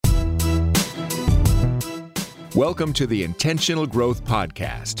Welcome to the Intentional Growth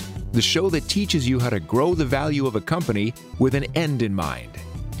Podcast, the show that teaches you how to grow the value of a company with an end in mind.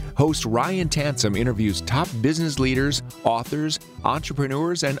 Host Ryan Tansom interviews top business leaders, authors,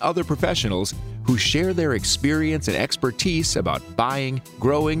 entrepreneurs, and other professionals who share their experience and expertise about buying,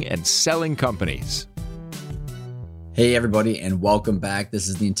 growing, and selling companies. Hey, everybody, and welcome back. This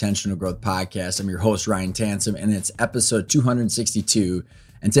is the Intentional Growth Podcast. I'm your host, Ryan Tansom, and it's episode 262.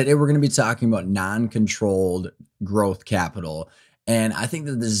 And today we're going to be talking about non-controlled growth capital. And I think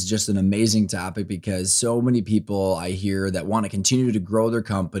that this is just an amazing topic because so many people I hear that want to continue to grow their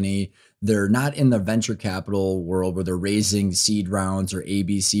company. They're not in the venture capital world where they're raising seed rounds or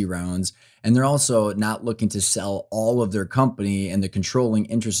ABC rounds. And they're also not looking to sell all of their company and the controlling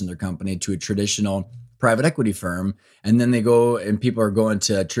interest in their company to a traditional private equity firm. And then they go and people are going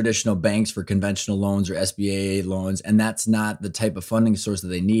to traditional banks for conventional loans or SBA loans. And that's not the type of funding source that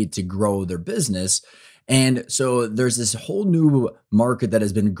they need to grow their business. And so there's this whole new market that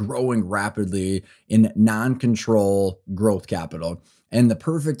has been growing rapidly in non-control growth capital. And the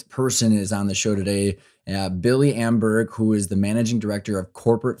perfect person is on the show today, Billy Amberg, who is the managing director of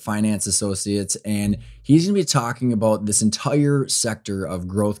Corporate Finance Associates. And he's going to be talking about this entire sector of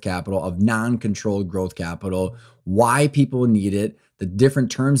growth capital, of non-controlled growth capital, why people need it, the different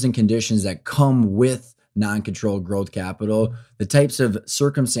terms and conditions that come with non-controlled growth capital, the types of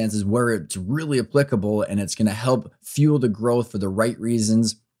circumstances where it's really applicable and it's going to help fuel the growth for the right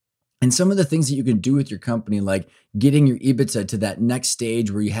reasons. And some of the things that you can do with your company, like getting your EBITDA to that next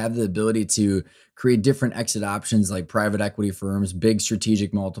stage where you have the ability to create different exit options like private equity firms, big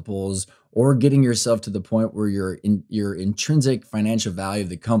strategic multiples, or getting yourself to the point where your intrinsic financial value of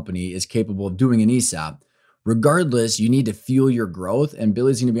the company is capable of doing an ESOP. Regardless, you need to fuel your growth. And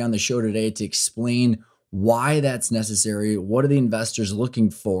Billy's going to be on the show today to explain why that's necessary. What are the investors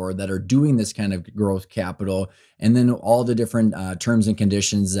looking for that are doing this kind of growth capital? And then all the different terms and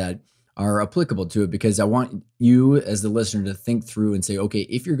conditions that are applicable to it, because I want you as the listener to think through and say, okay,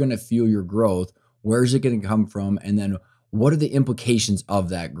 if you're going to fuel your growth, where's it going to come from? And then what are the implications of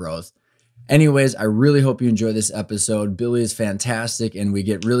that growth? Anyways, I really hope you enjoy this episode. Billy is fantastic and we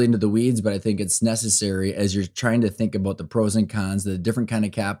get really into the weeds, but I think it's necessary as you're trying to think about the pros and cons, the different kind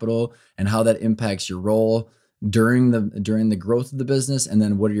of capital and how that impacts your role during the growth of the business. And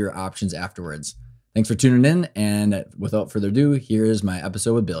then what are your options afterwards? Thanks for tuning in. And without further ado, here's my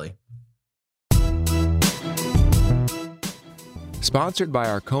episode with Billy. Sponsored by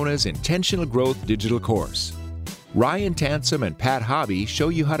Arcona's Intentional Growth Digital Course. Ryan Tansom and Pat Hobby show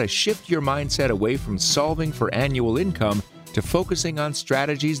you how to shift your mindset away from solving for annual income to focusing on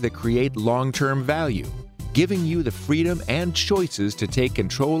strategies that create long-term value, giving you the freedom and choices to take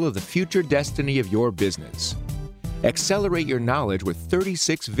control of the future destiny of your business. Accelerate your knowledge with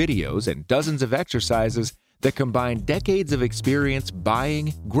 36 videos and dozens of exercises that combine decades of experience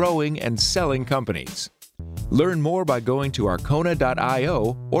buying, growing, and selling companies. Learn more by going to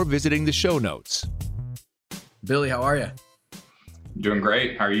arcona.io or visiting the show notes. Billy, how are you? Doing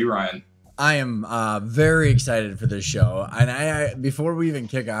great. How are you, Ryan? I am very excited for this show. And I before we even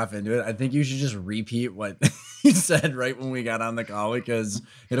kick off into it, I think you should just repeat what you said right when we got on the call, because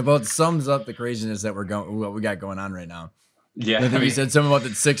it about sums up the craziness that what we got going on right now. Yeah, I think you said something about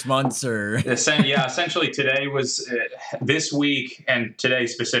the 6 months or essentially today was this week, and today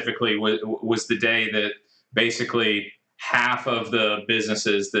specifically was the day that basically half of the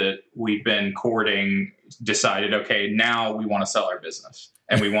businesses that we've been courting decided, okay, now we want to sell our business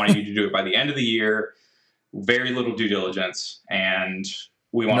and we want you to do it by the end of the year. Very little due diligence, and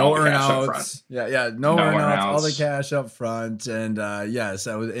we want all the cash up front. No earnouts, all the cash up front, and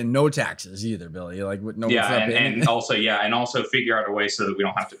and no taxes either, Billy. And also figure out a way so that we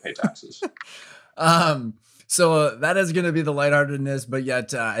don't have to pay taxes. So that is going to be the lightheartedness, but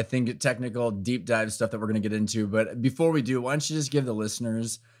yet I think technical deep dive stuff that we're going to get into. But before we do, why don't you just give the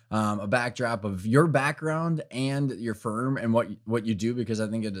listeners a backdrop of your background and your firm and what you do, because I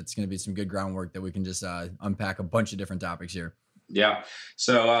think it's going to be some good groundwork that we can just unpack a bunch of different topics here. Yeah.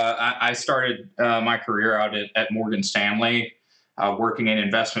 So I started my career out at Morgan Stanley, working in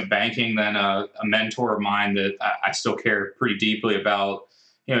investment banking. Then a mentor of mine that I still care pretty deeply about,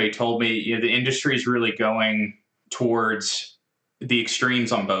 he told me, the industry is really going towards the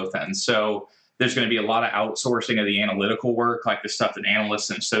extremes on both ends. So there's going to be a lot of outsourcing of the analytical work, like the stuff that analysts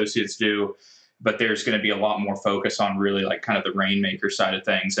and associates do. But there's going to be a lot more focus on really like kind of the rainmaker side of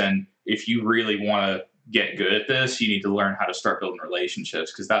things. And if you really want to get good at this, you need to learn how to start building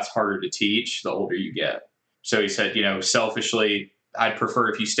relationships, because that's harder to teach the older you get. So he said, selfishly, I'd prefer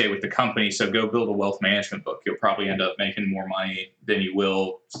if you stay with the company. So go build a wealth management book. You'll probably end up making more money than you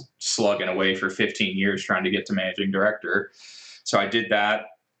will / slugging away for 15 years trying to get to managing director. So I did that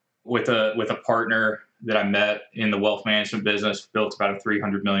with a partner that I met in the wealth management business, built about a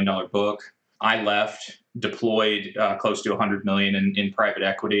 $300 million book. I left, deployed close to $100 million in private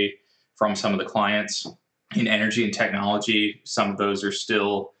equity from some of the clients in energy and technology. Some of those are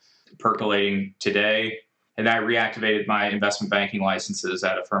still percolating today. And I reactivated my investment banking licenses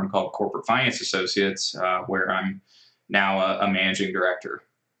at a firm called Corporate Finance Associates, where I'm now a managing director.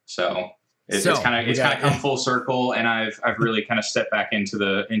 So it's kind of come full circle, and I've really kind of stepped back into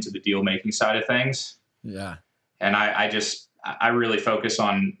the deal making side of things. Yeah. And I really focus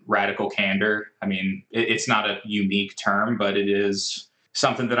on radical candor. I mean, it's not a unique term, but it is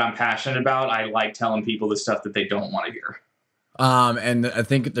something that I'm passionate about. I like telling people the stuff that they don't want to hear. And I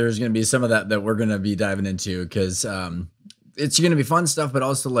think there's going to be some of that we're going to be diving into, because it's going to be fun stuff, but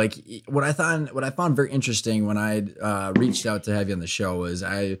also like what I found very interesting when I reached out to have you on the show was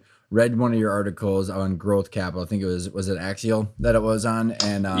I read one of your articles on Growth Capital. I think was it Axial that it was on,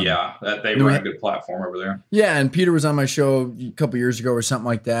 and they run a good platform over there. Yeah, and Peter was on my show a couple years ago or something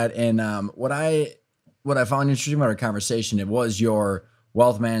like that. And what I found interesting about our conversation, it was your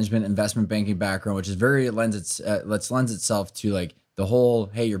wealth management, investment banking background, which is lends itself to like the whole,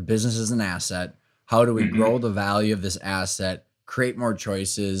 hey, your business is an asset. How do we grow the value of this asset, create more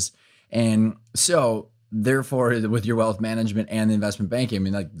choices? And so therefore, with your wealth management and the investment banking, I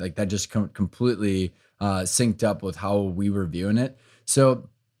mean, like that just completely synced up with how we were viewing it. So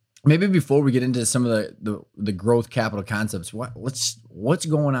maybe before we get into some of the growth capital concepts, what's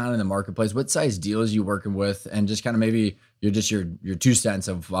going on in the marketplace? What size deals you working with, and just kind of maybe your 2 cents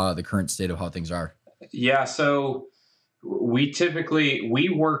of the current state of how things are. Yeah. So we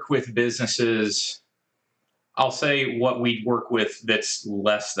work with businesses. I'll say what we work with that's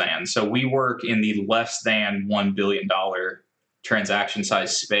less than. So we work in the less than $1 billion transaction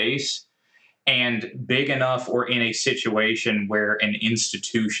size space, and big enough or in a situation where an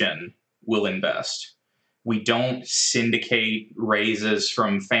institution will invest. We don't syndicate raises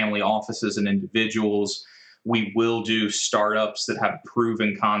from family offices and individuals. We will do startups that have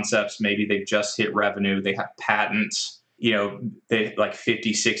proven concepts. Maybe they've just hit revenue. They have patents. They like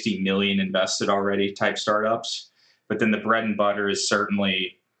 50, 60 million invested already type startups. But then the bread and butter is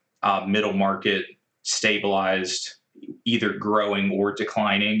certainly middle market, stabilized, either growing or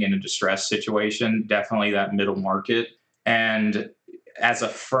declining in a distressed situation. Definitely that middle market. And as a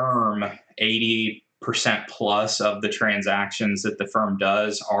firm, 80% plus of the transactions that the firm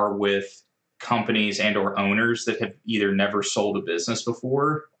does are with companies and or owners that have either never sold a business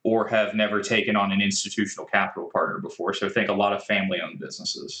before or have never taken on an institutional capital partner before. So think a lot of family-owned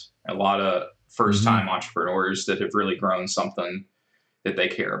businesses, a lot of first-time entrepreneurs that have really grown something that they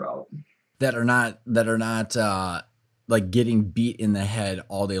care about. That are not like getting beat in the head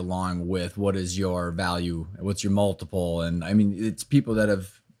all day long with what is your value, what's your multiple. And I mean, it's people that have,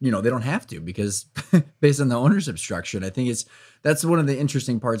 they don't have to, because based on the ownership structure. And I think that's one of the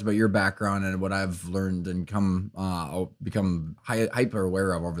interesting parts about your background and what I've learned and become hyper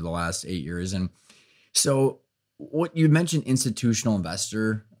aware of over the last 8 years. And so what you mentioned, institutional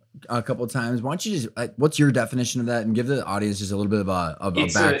investor, a couple of times. Why don't you just, what's your definition of that, and give the audience just a little bit of a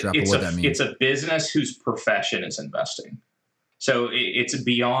backdrop of what that means? It's a business whose profession is investing. So it's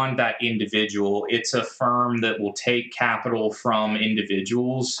beyond that individual. It's a firm that will take capital from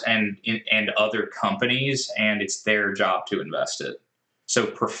individuals and other companies, and it's their job to invest it. So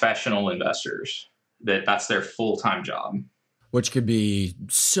professional investors, that's their full-time job. Which could be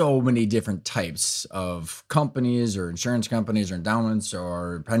so many different types of companies or insurance companies or endowments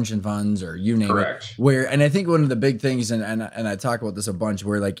or pension funds or you name Correct. it. And I think one of the big things, and I talk about this a bunch,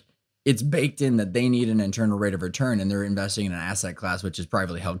 where like it's baked in that they need an internal rate of return, and they're investing in an asset class, which is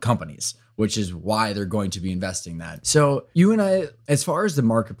privately held companies, which is why they're going to be investing that. So you and I, as far as the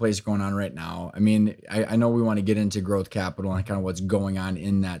marketplace going on right now, I mean, I know we want to get into growth capital and kind of what's going on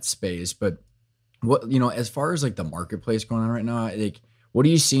in that space, but what, as far as like the marketplace going on right now, like what are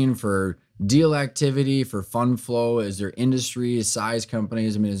you seeing for deal activity, for fund flow? Is there industry size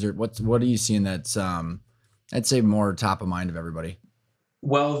companies? I mean, what are you seeing that's, I'd say more top of mind of everybody?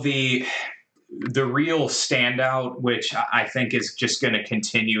 Well, the real standout, which I think is just going to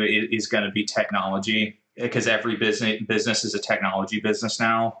continue, is going to be technology, because every business is a technology business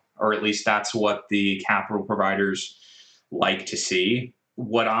now, or at least that's what the capital providers like to see.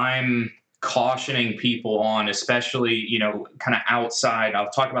 What I'm cautioning people on, especially, kind of outside, I'll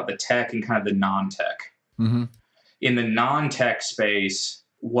talk about the tech and kind of the non-tech. Mm-hmm. In the non-tech space,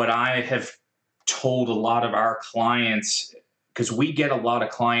 what I have told a lot of our clients, because we get a lot of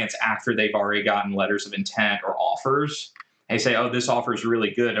clients after they've already gotten letters of intent or offers, They say, oh, this offer is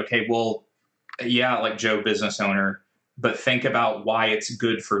really good. Okay, well, yeah, like Joe business owner, but think about why it's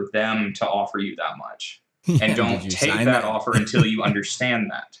good for them to offer you that much. And don't take that offer until you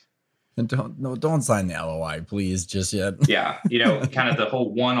understand that. And don't sign the LOI, please, just yet. Yeah. Kind of the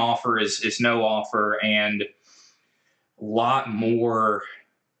whole one offer is no offer, and a lot more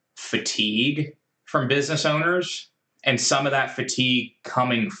fatigue from business owners. And some of that fatigue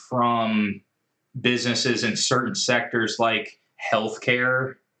coming from businesses in certain sectors like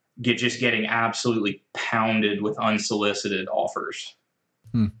healthcare, just getting absolutely pounded with unsolicited offers.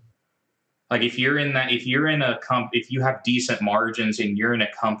 Like if you have decent margins and you're in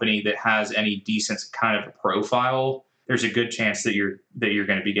a company that has any decent kind of a profile, there's a good chance that you're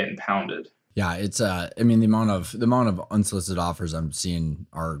going to be getting pounded. Yeah, it's the amount of unsolicited offers I'm seeing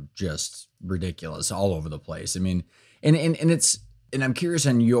are just ridiculous all over the place. I mean, and I'm curious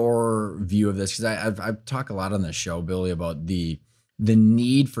on your view of this, because I've talked a lot on this show, Billy, about the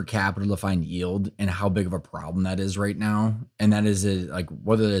need for capital to find yield and how big of a problem that is right now. And that is like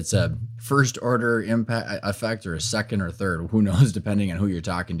whether it's a first order impact effect or a second or third, who knows, depending on who you're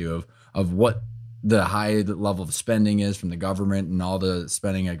talking to, of what the high level of spending is from the government and all the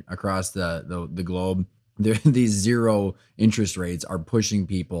spending across the globe. These zero interest rates are pushing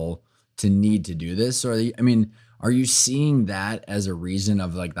people to need to do this. So, are you seeing that as a reason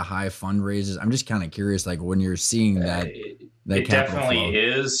of like the high fundraisers? I'm just kind of curious, like when you're seeing that. It definitely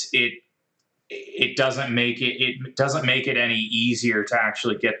is. It doesn't make it any easier to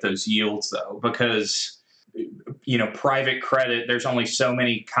actually get those yields though, because private credit, there's only so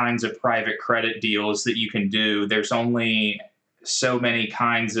many kinds of private credit deals that you can do. There's only so many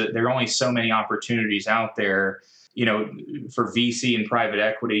there are only so many opportunities out there. For VC and private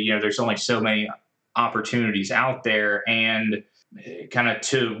equity, there's only so many opportunities out there. And kind of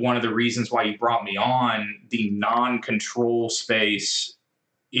to one of the reasons why you brought me on, the non-control space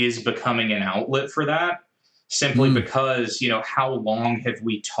is becoming an outlet for that, simply because, how long have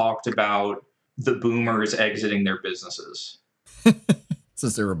we talked about the boomers exiting their businesses?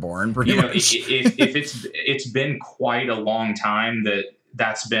 Since they were born, pretty much. If it's been quite a long time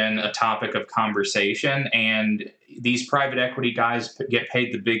that's been a topic of conversation, and these private equity guys get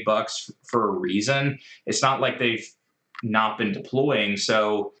paid the big bucks for a reason. It's not like they've not been deploying.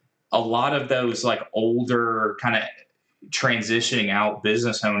 So a lot of those like older kind of transitioning out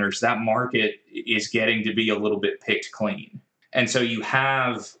business owners, that market is getting to be a little bit picked clean. And so you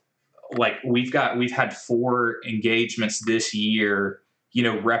have like, we've had 4 engagements this year,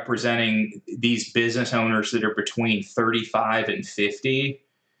 representing these business owners that are between 35 and 50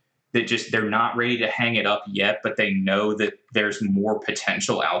 that they're not ready to hang it up yet, but they know that there's more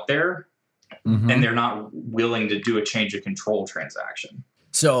potential out there. And they're not willing to do a change of control transaction.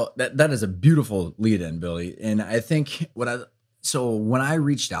 So that is a beautiful lead in, Billy. And I think when I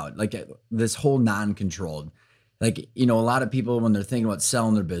reached out, like this whole non-controlled, like, a lot of people, when they're thinking about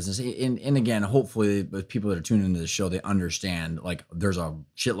selling their business, and again, hopefully with people that are tuning into the show, they understand like there's a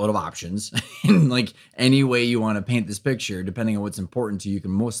shitload of options and like any way you want to paint this picture, depending on what's important to you, you can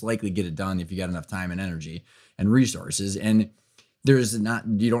most likely get it done if you got enough time and energy and resources. And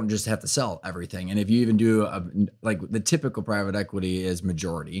you don't just have to sell everything. And if you even do like the typical private equity is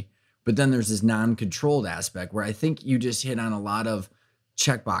majority, but then there's this non-controlled aspect where I think you just hit on a lot of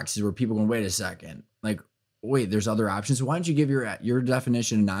check boxes where people go, wait a second, like, wait, there's other options. So why don't you give your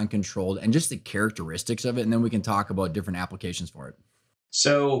definition of non-controlled and just the characteristics of it, and then we can talk about different applications for it.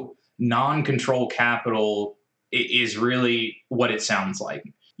 So non-controlled capital is really what it sounds like.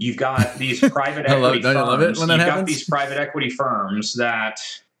 You've got these private equity firms. You've got these private equity firms that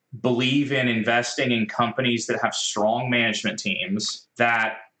believe in investing in companies that have strong management teams,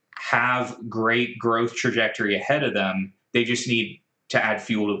 that have great growth trajectory ahead of them. They just need to add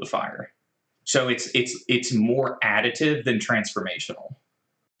fuel to the fire. So it's more additive than transformational.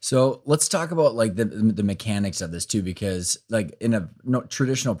 So let's talk about like the mechanics of this too, because like in a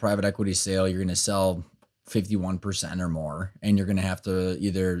traditional private equity sale, you're going to sell 51% or more, and you're going to have to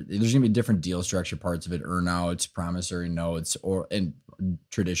there's going to be different deal structure parts of it, earnouts, promissory notes, and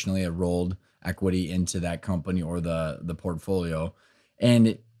traditionally a rolled equity into that company or the portfolio.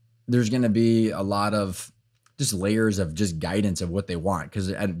 And there's going to be a lot of just layers of just guidance of what they want,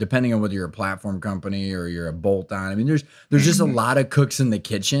 because depending on whether you're a platform company or you're a bolt-on, there's just a lot of cooks in the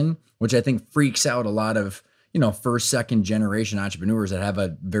kitchen, which I think freaks out a lot of first, second generation entrepreneurs that have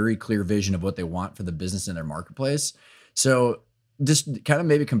a very clear vision of what they want for the business in their marketplace. So just kind of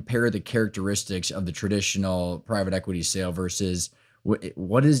maybe compare the characteristics of the traditional private equity sale versus what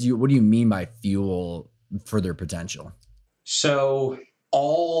do you mean by fuel for their potential? So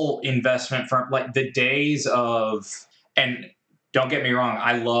all investment firm, like the days of And don't get me wrong,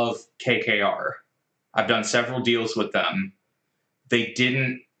 I love KKR. I've done several deals with them. They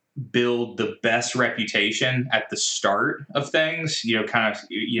didn't build the best reputation at the start of things. You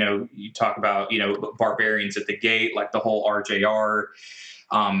talk about, barbarians at the gate, like the whole RJR,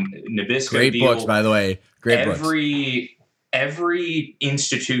 Nabisco Great deal. books, by the way. Great books. Every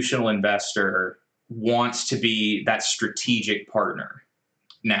institutional investor wants to be that strategic partner.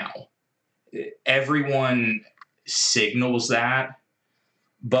 Now, everyone signals that,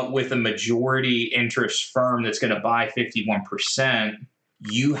 but with a majority interest firm that's going to buy 51%,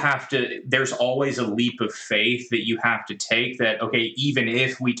 there's always a leap of faith that you have to take that, okay, even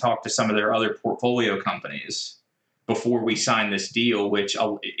if we talk to some of their other portfolio companies before we sign this deal, which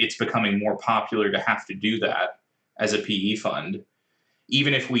it's becoming more popular to have to do that as a PE fund,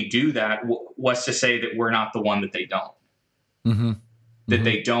 even if we do that, what's to say that we're not the one that they don't? Mm-hmm. That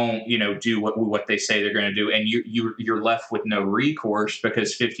they don't, do what they say they're going to do, and you're left with no recourse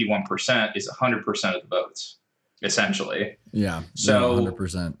because 51% is 100% of the votes, essentially. Yeah, so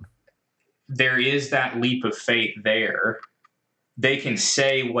 100%. There is that leap of faith there. They can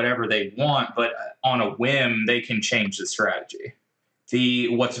say whatever they want, but on a whim, they can change the strategy.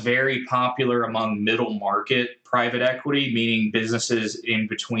 What's very popular among middle market private equity, meaning businesses in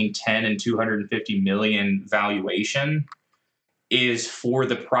between 10 and 250 million valuation, is for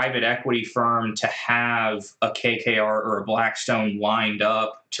the private equity firm to have a KKR or a Blackstone lined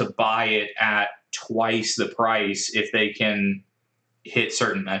up to buy it at twice the price if they can hit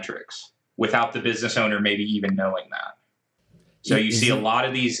certain metrics without the business owner maybe even knowing that. So you see a lot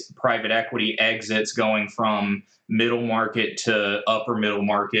of these private equity exits going from middle market to upper middle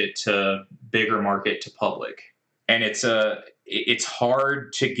market to bigger market to public. And it's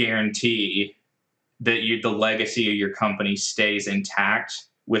hard to guarantee that the legacy of your company stays intact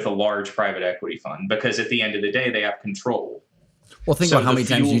with a large private equity fund, because at the end of the day, they have control. Well, think about how many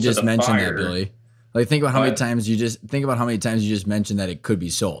times you just mentioned that, Billy. Like, think about how many times you just mentioned that it could be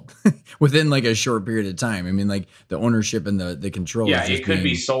sold within like a short period of time. I mean, like the ownership and the control. Yeah, it could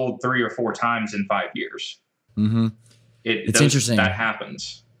be sold 3 or 4 times in 5 years. Mm-hmm. It's interesting. That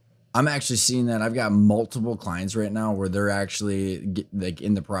happens. I'm actually seeing that. I've got multiple clients right now where they're actually like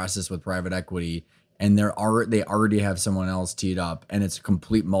in the process with private equity, and they already have someone else teed up, and it's a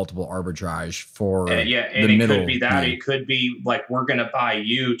complete multiple arbitrage for and the middle. It could be that. It could be like, we're going to buy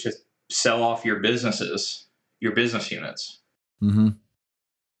you to sell off your business units. Mm-hmm.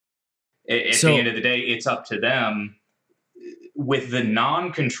 At the end of the day, it's up to them. With the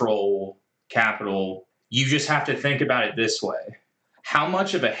non-control capital, you just have to think about it this way. How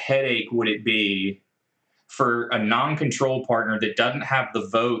much of a headache would it be for a non-control partner that doesn't have the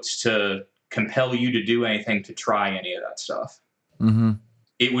votes to compel you to do anything to try any of that stuff? Mm-hmm.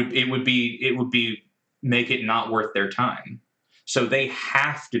 It would be make it not worth their time. So they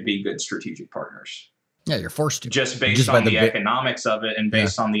have to be good strategic partners. Yeah, you're forced to. Just based on the economics of it and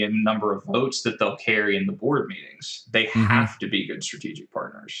based on the number of votes that they'll carry in the board meetings. They have to be good strategic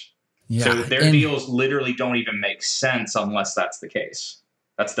partners. Yeah, so their deals literally don't even make sense unless that's the case.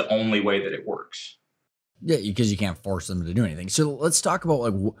 That's the only way that it works. Yeah, because you can't force them to do anything. So let's talk about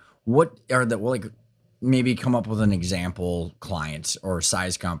like what are the maybe come up with an example client or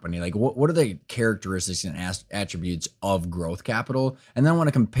size company. Like what are the characteristics and attributes of growth capital? And then I want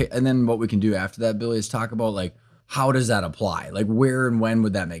to compare. And then what we can do after that, Billy, is talk about like how does that apply? Like where and when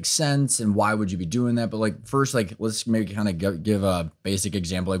would that make sense, and why would you be doing that? But like first, like let's maybe kind of give a basic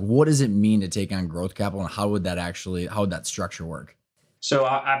example. Like what does it mean to take on growth capital, and how would that structure work? So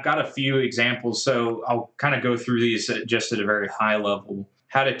I've got a few examples. So I'll kind of go through these just at a very high level.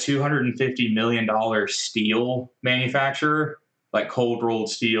 Had a $250 million steel manufacturer, like cold rolled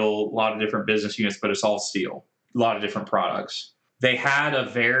steel, a lot of different business units, but it's all steel, a lot of different products. They had a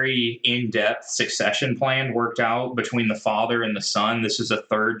very in-depth succession plan worked out between the father and the son. This is a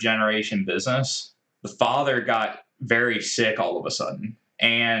 3rd generation business. The father got very sick all of a sudden,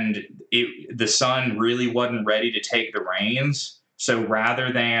 and the son really wasn't ready to take the reins. So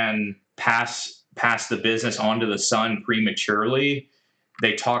rather than pass the business on to the son prematurely,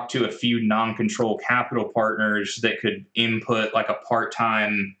 they talked to a few non-control capital partners that could input like a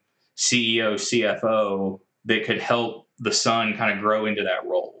part-time CEO, CFO that could help the son kind of grow into that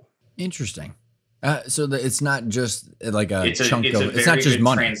role. Interesting. So it's not just like it's not just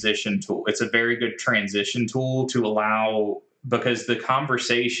money. Transition tool. It's a very good transition tool to allow, because the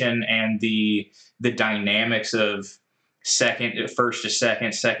conversation and the dynamics of first to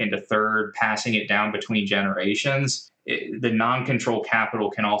second to third, passing it down between generations, the non-control capital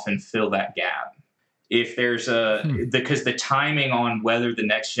can often fill that gap. If there's because the timing on whether the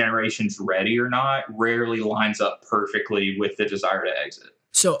next generation's ready or not rarely lines up perfectly with the desire to exit.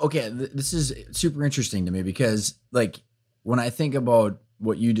 So, okay, this is super interesting to me because like when I think about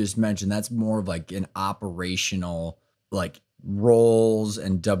what you just mentioned, that's more of like an operational, like roles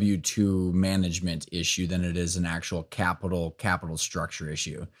and W-2 management issue than it is an actual capital structure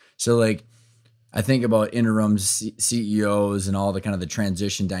issue. So like, I think about interim CEOs and all the kind of the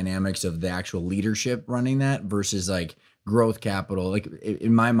transition dynamics of the actual leadership running that versus like growth capital. Like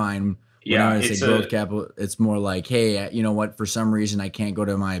in my mind, when I say growth capital, it's more like, hey, you know what? For some reason, I can't go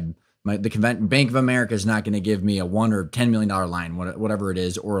to the Bank of America is not going to give me a $1 or $10 million line, whatever it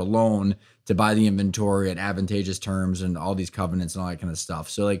is, or a loan to buy the inventory at advantageous terms and all these covenants and all that kind of stuff.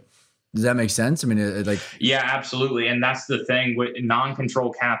 So like, does that make sense? I mean, yeah, absolutely. And that's the thing with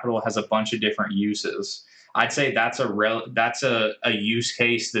non-control capital has a bunch of different uses. I'd say that's a use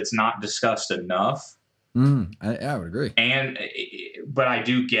case that's not discussed enough. I would agree. But I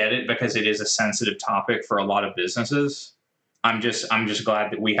do get it because it is a sensitive topic for a lot of businesses. I'm just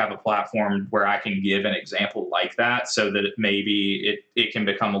glad that we have a platform where I can give an example like that so that maybe it can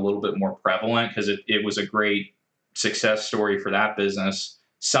become a little bit more prevalent because it was a great success story for that business.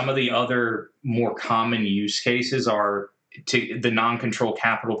 Some of the other more common use cases are the non-control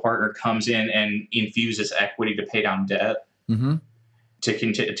capital partner comes in and infuses equity to pay down debt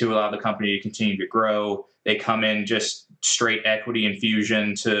to allow the company to continue to grow. They come in just straight equity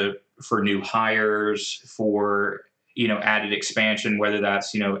infusion for new hires, for added expansion, whether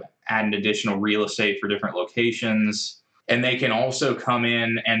that's adding additional real estate for different locations. And they can also come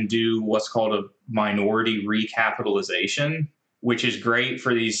in and do what's called a minority recapitalization, which is great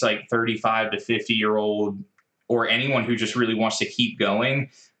for these like 35 to 50-year-old or anyone who just really wants to keep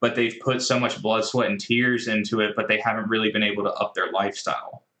going, but they've put so much blood, sweat, and tears into it, but they haven't really been able to up their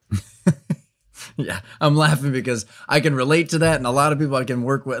lifestyle. Yeah, I'm laughing because I can relate to that, and a lot of people I can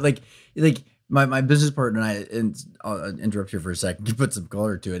work with. Like my business partner and I, and I'll interrupt here for a second to put some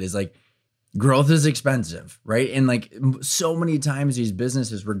color to it, is like, growth is expensive, right? And like so many times these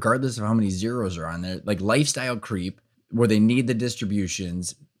businesses, regardless of how many zeros are on there, like lifestyle creep, where they need the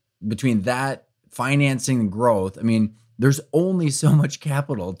distributions between that financing and growth. I mean, there's only so much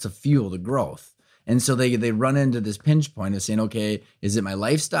capital to fuel the growth. And so they run into this pinch point of saying, okay, is it my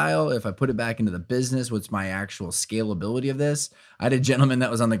lifestyle? If I put it back into the business, what's my actual scalability of this? I had a gentleman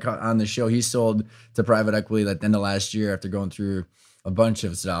that was on the show. He sold to private equity at the end of last year after going through a bunch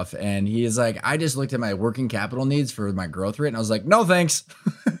of stuff. And he is like, I just looked at my working capital needs for my growth rate. And I was like, no, thanks.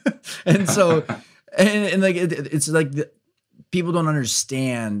 And so, and like, it's like people don't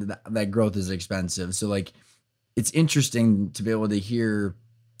understand that growth is expensive. So like, it's interesting to be able to hear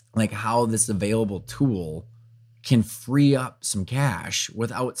like how this available tool can free up some cash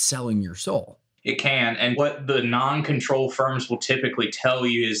without selling your soul. It can. And what the non-control firms will typically tell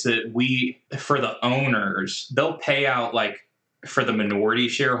you is that for the owners, they'll pay out like for the minority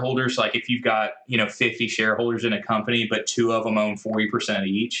shareholders. Like if you've got, 50 shareholders in a company, but 2 of them own 40%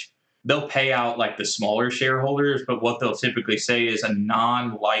 each, they'll pay out like the smaller shareholders. But what they'll typically say is a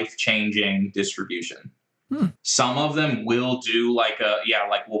non-life-changing distribution. Some of them will do like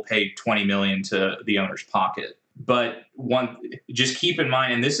we'll pay $20 million to the owner's pocket. But just keep in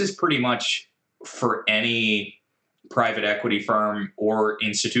mind, and this is pretty much for any private equity firm or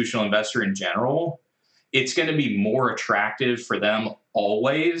institutional investor in general, it's going to be more attractive for them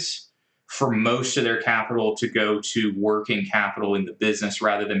always for most of their capital to go to working capital in the business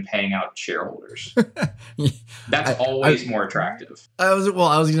rather than paying out shareholders. That's always more attractive. I was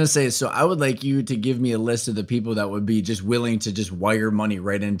going to say, so I would like you to give me a list of the people that would be just willing to just wire money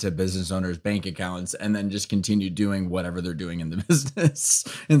right into business owners' bank accounts and then just continue doing whatever they're doing in the business.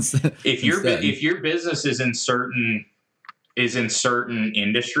 If your business is in certain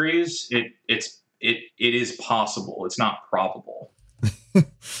industries, it is possible. It's not probable.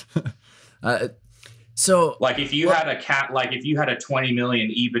 So like if you had a $20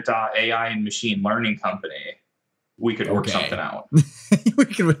 million EBITDA AI and machine learning company, we could work something out.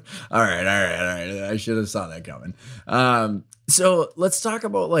 All right. I should have saw that coming. So let's talk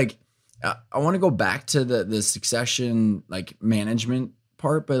about like, I want to go back to the succession, like management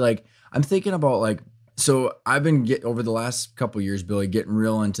part, but like, I'm thinking about like, so I've been over the last couple of years, Billy, getting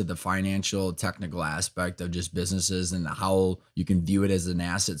real into the financial technical aspect of just businesses and how you can view it as an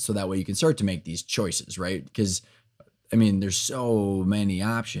asset. So that way you can start to make these choices, right? Because I mean, there's so many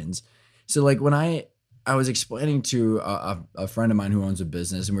options. So like when I was explaining to a friend of mine who owns a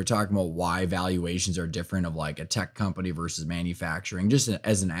business, and we we're talking about why valuations are different of like a tech company versus manufacturing, just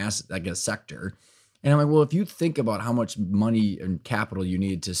as an asset, like a sector. And I'm like, well, if you think about how much money and capital you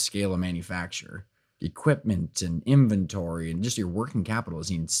need to scale a manufacturer, equipment and inventory and just your working capital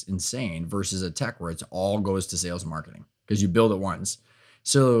is insane versus a tech where it's all goes to sales and marketing because you build it once.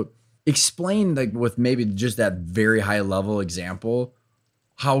 So explain like with maybe just that very high level example,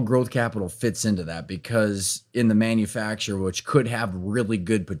 how growth capital fits into that, because in the manufacturer, which could have really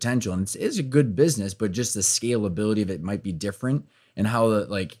good potential and it is a good business, but just the scalability of it might be different and how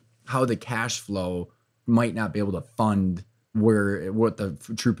the cash flow might not be able to fund what the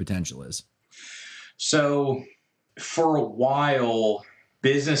true potential is. So for a while,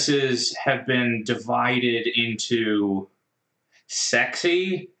 businesses have been divided into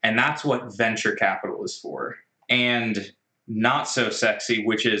sexy, and that's what venture capital is for, and not so sexy,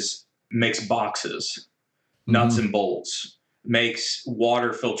 which is makes boxes, nuts and bolts, makes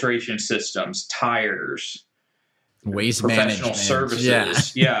water filtration systems, tires, waste professional management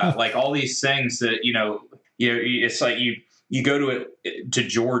services. Yeah. Like all these things that, it's like you go to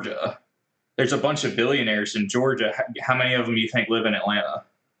Georgia. There's a bunch of billionaires in Georgia. How many of them do you think live in Atlanta?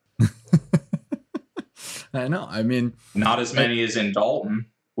 I know. I mean, not as many as in Dalton,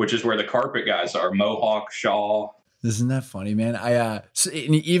 which is where the carpet guys are. Mohawk, Shaw. Isn't that funny, man?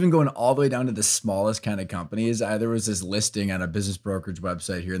 Even going all the way down to the smallest kind of companies, there was this listing on a business brokerage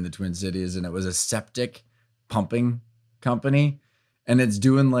website here in the Twin Cities, and it was a septic pumping company, and it's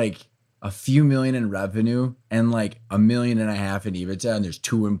doing like a few million in revenue and like $1.5 million in EBITDA, and there's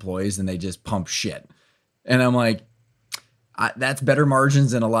 2 employees and they just pump shit. And I'm like, that's better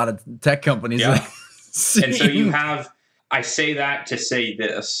margins than a lot of tech companies. Yeah. And so you have, I say that to say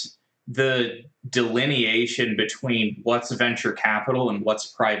this, the delineation between what's venture capital and what's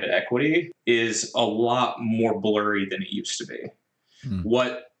private equity is a lot more blurry than it used to be.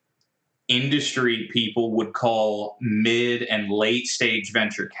 What industry people would call mid and late stage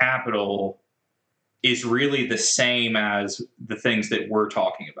venture capital is really the same as the things that we're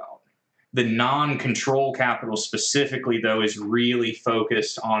talking about. The non-control capital specifically, though, is really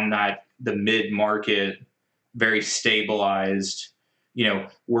focused on the mid-market, very stabilized.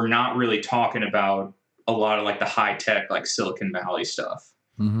 We're not really talking about a lot of like the high tech, like Silicon Valley stuff.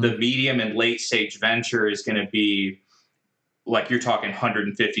 The medium and late stage venture is going to be like, you're talking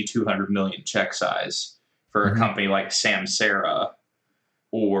 150, 200 million check size for a company like Samsara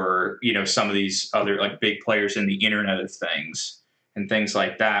or, some of these other like big players in the Internet of Things and things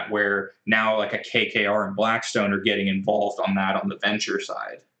like that, where now like a KKR and Blackstone are getting involved on that on the venture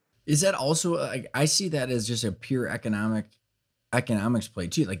side. Is that also, I see that as just a pure economics play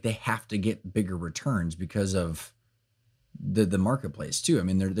too. Like they have to get bigger returns because of the marketplace too. I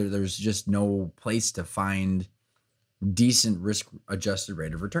mean, there's just no place to find decent risk adjusted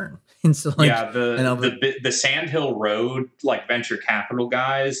rate of return. And so like, the Sandhill Road, like venture capital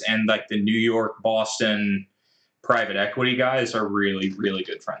guys and like the New York, Boston private equity guys are really, really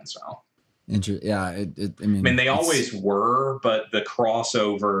good friends now. Yeah. I mean, they always were, but the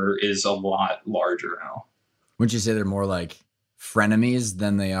crossover is a lot larger now. Wouldn't you say they're more like frenemies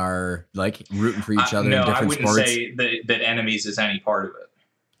than they are like rooting for each other in different sports? No, I wouldn't say that enemies is any part of it.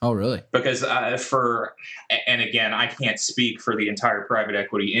 Oh, really? Because and again, I can't speak for the entire private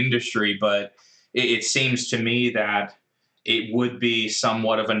equity industry, but it seems to me that it would be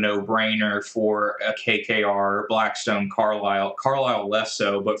somewhat of a no-brainer for a KKR, Blackstone, Carlyle less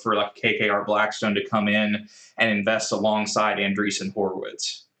so, but for like KKR, Blackstone to come in and invest alongside Andreessen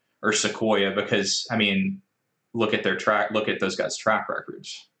Horowitz or Sequoia, because I mean, look at those guys' track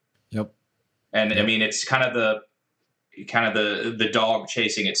records. Yep. And I mean, it's kind of the dog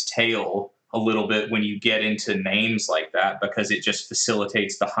chasing its tail a little bit when you get into names like that, because it just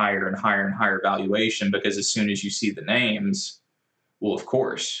facilitates the higher and higher and higher valuation, because as soon as you see the names, well, of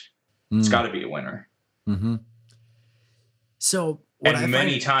course, it's got to be a winner. Mm-hmm. So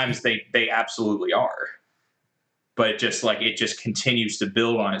many times they absolutely are, but it just continues to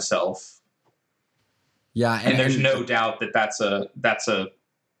build on itself. Yeah. And there's no doubt that that's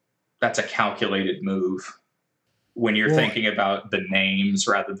a calculated move when you're thinking about the names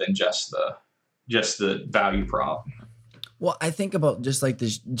rather than just the value prop. Well, I think about just like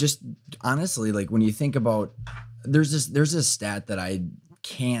this, just honestly, like when you think about, there's a stat that I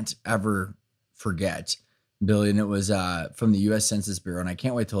can't ever forget, Billy, and it was from the U.S. Census Bureau, and I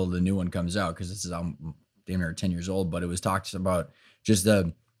can't wait till the new one comes out because this is damn near 10 years old, but it was talked about just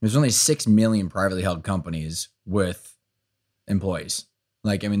there's only 6 million privately held companies with employees.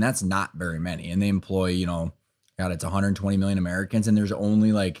 Like, I mean, that's not very many, and they employ, it's 120 million Americans, and there's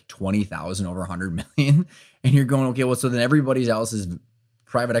only like 20,000 over 100 million. And you're going, okay, well, so then everybody else is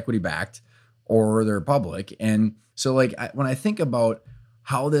private equity backed or they're public. And so like, when I think about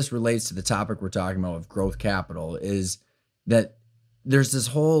how this relates to the topic we're talking about of growth capital, is that there's this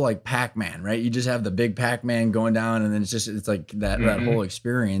whole like Pac-Man, right? You just have the big Pac-Man going down, and then it's like that whole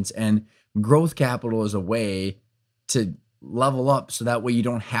experience. And growth capital is a way to level up, so that way you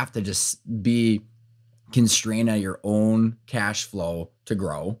don't have to just be constrained on your own cash flow to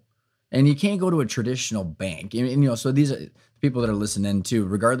grow. And you can't go to a traditional bank. And so these are people that are listening too,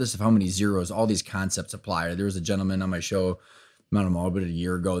 regardless of how many zeros, all these concepts apply. There was a gentleman on my show, I don't know, about a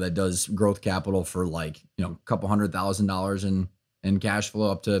year ago, that does growth capital for like, a couple $100,000 in cash flow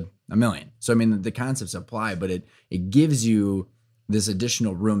up to $1 million. So, I mean, the concepts apply, but it gives you this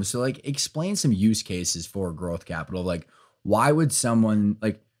additional room. So like, explain some use cases for growth capital. Like, why would someone,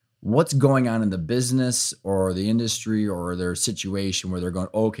 like, what's going on in the business or the industry or their situation where they're going,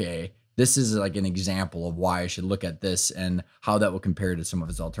 okay, this is like an example of why I should look at this and how that will compare to some of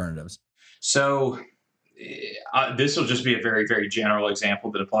its alternatives. So this will just be a very, very general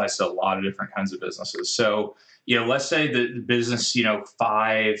example that applies to a lot of different kinds of businesses. So, let's say the business,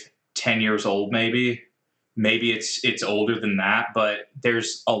 5-10 years old, maybe it's older than that, but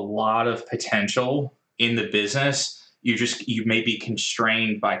there's a lot of potential in the business. You may be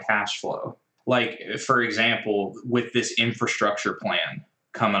constrained by cash flow. Like, for example, with this infrastructure plan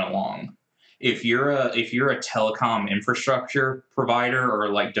coming along, if you're a telecom infrastructure provider or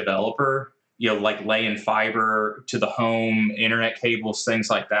like developer, like laying fiber to the home, internet cables, things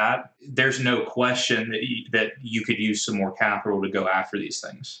like that, there's no question that you could use some more capital to go after these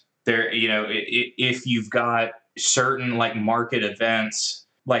things. If you've got certain like market events,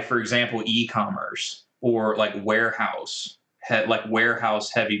 like for example, e-commerce or like warehouse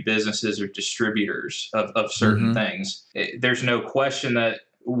heavy businesses or distributors of certain things, there's no question that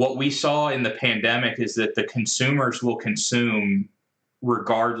what we saw in the pandemic is that the consumers will consume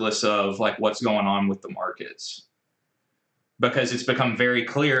regardless of like what's going on with the markets, because it's become very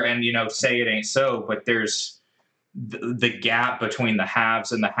clear. And, say it ain't so, but there's the gap between the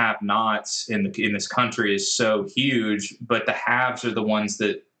haves and the have-nots in this country is so huge, but the haves are the ones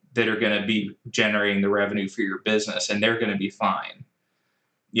that are going to be generating the revenue for your business, and they're going to be fine.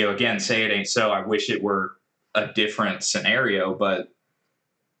 Again, say it ain't so. I wish it were a different scenario, but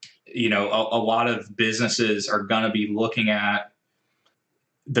a lot of businesses are going to be looking at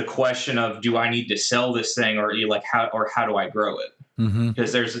the question of, do I need to sell this thing, or how do I grow it?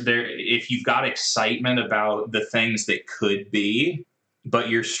 Because if you've got excitement about the things that could be, but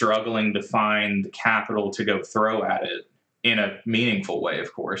you're struggling to find the capital to go throw at it in a meaningful way,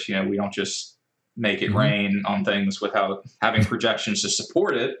 of course, we don't just make it rain on things without having projections to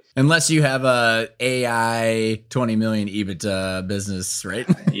support it. Unless you have a AI 20 million EBITDA business, right?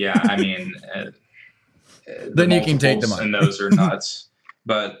 Yeah. I mean, then you can take the money, and those are nuts.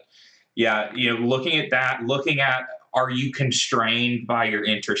 But yeah, looking at, are you constrained by your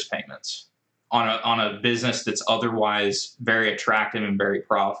interest payments on a business that's otherwise very attractive and very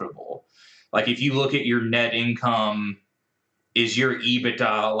profitable? Like, if you look at your net income, is your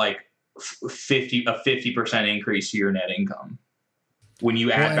EBITDA like 50% increase to your net income? When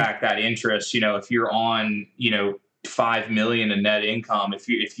you add back that interest, if you're on, $5 million in net income, if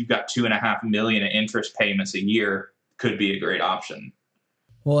you've got $2.5 million in interest payments a year, could be a great option.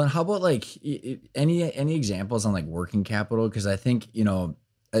 Well, and how about like any examples on like working capital? Because I think, a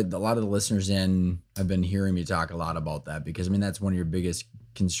lot of the listeners have been hearing me talk a lot about that, because I mean, that's one of your biggest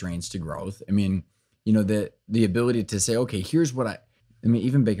constraints to growth. I mean, the ability to say, okay, here's what let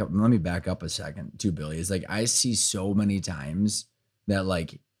me back up a second too, Billy. Is like, I see so many times that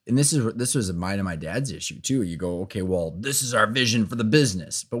like, and this was mine and my dad's issue too. You go, okay, well, this is our vision for the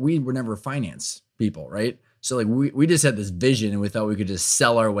business, but we were never finance people, right? So like we just had this vision and we thought we could just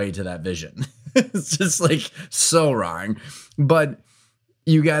sell our way to that vision. It's just like so wrong. But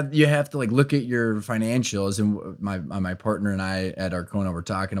you have to like look at your financials, and my partner and I at Arcona were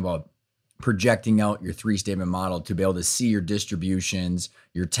talking about projecting out your 3-statement model to be able to see your distributions,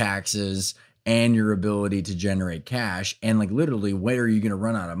 your taxes, and your ability to generate cash, and like literally where are you going to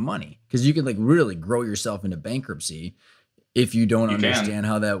run out of money? Because you can like really grow yourself into bankruptcy if you don't understand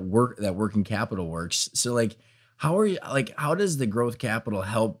how that working capital works. So like, how does the growth capital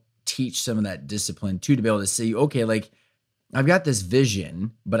help teach some of that discipline too, to be able to say, okay, like I've got this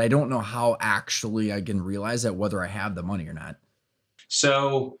vision, but I don't know how actually I can realize that, whether I have the money or not.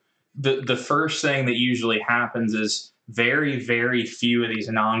 So the first thing that usually happens is very, very few of these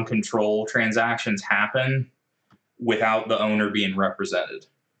non-control transactions happen without the owner being represented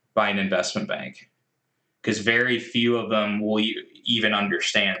by an investment bank, because very few of them will even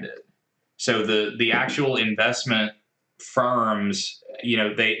understand it. So the actual investment firms,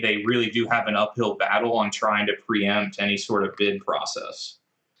 they really do have an uphill battle on trying to preempt any sort of bid process.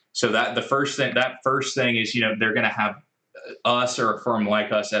 So that first thing is, they're going to have us or a firm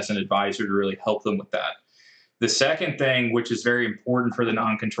like us as an advisor to really help them with that. The second thing, which is very important for the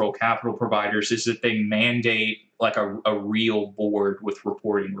non-control capital providers, is that they mandate like a real board with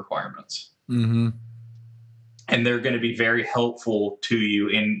reporting requirements. Mm-hmm. And they're going to be very helpful to you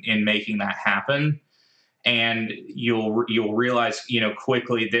in making that happen. And you'll realize,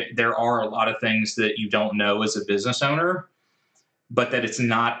 quickly that there are a lot of things that you don't know as a business owner, but that it's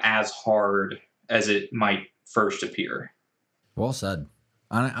not as hard as it might first appear. Well said.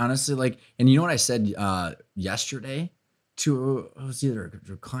 Honestly, like, and you know what I said yesterday to, it was either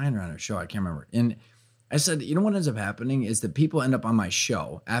a client or on a show, I can't remember. And I said, what ends up happening is that people end up on my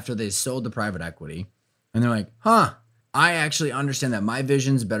show after they sold the private equity, and they're like, I actually understand that my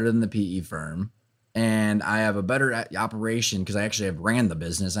vision's better than the PE firm, and I have a better operation because I actually have ran the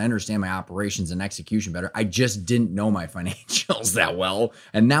business. I understand my operations and execution better. I just didn't know my financials that well,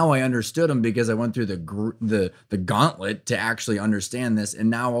 and now I understood them because I went through the gauntlet to actually understand this. And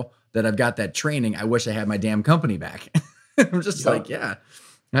now that I've got that training, I wish I had my damn company back. I'm just like, yeah,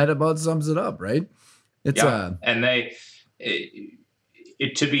 that about sums it up, right? It's and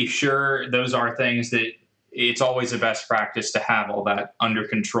to be sure, those are things that it's always a best practice to have all that under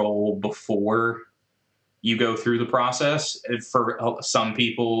control before you go through the process. For some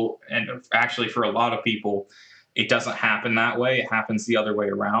people, and actually for a lot of people, it doesn't happen that way. It happens the other way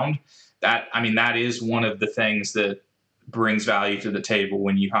around. That is one of the things that brings value to the table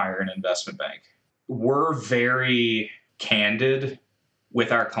when you hire an investment bank. We're very candid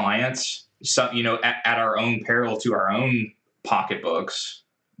with our clients, so, at our own peril to our own pocketbooks.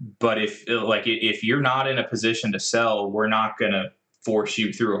 But if you're not in a position to sell, we're not going to force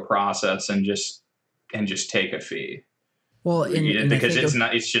you through a process and just take a fee. Well, because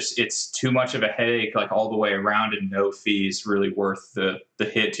it's too much of a headache, like all the way around, and no fees really worth the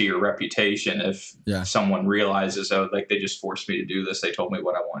hit to your reputation if someone realizes, they just forced me to do this. They told me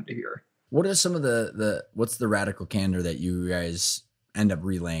what I wanted to hear. What are some of what's the radical candor that you guys end up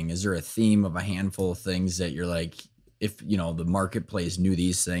relaying? Is there a theme of a handful of things that you're like, if the marketplace knew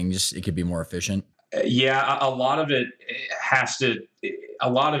these things, it could be more efficient? Yeah, a lot of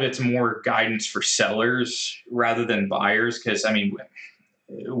it's more guidance for sellers rather than buyers. Because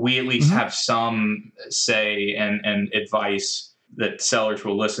we at least have some say and advice that sellers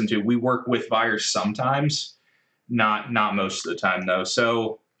will listen to. We work with buyers sometimes, not most of the time though.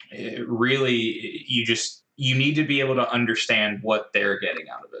 So really, you need to be able to understand what they're getting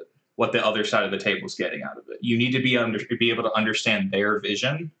out of it, what the other side of the table is getting out of it. You need to be able to understand their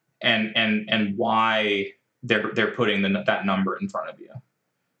vision and why they're putting that number in front of you.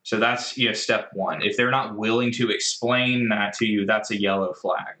 So that's step one. If they're not willing to explain that to you, that's a yellow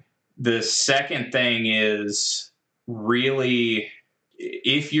flag. The second thing is, really,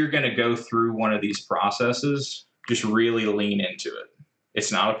 if you're going to go through one of these processes, just really lean into it.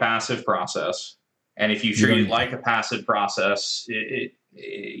 It's not a passive process. And if you treat it like a passive process,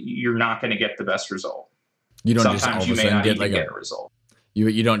 you're not going to get the best result. Sometimes you may not even get a result.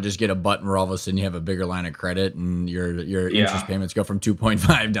 You don't just get a button where all of a sudden you have a bigger line of credit and your interest payments go from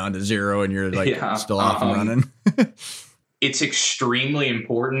 2.5 down to 0 and you're still off and running. It's extremely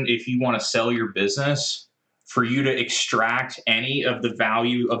important, if you want to sell your business, for you to extract any of the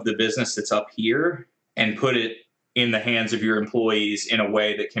value of the business that's up here and put it in the hands of your employees in a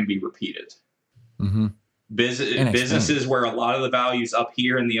way that can be repeated. Mm-hmm. Businesses where a lot of the value's up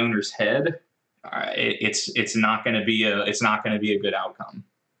here in the owner's head, it's not going to be a good outcome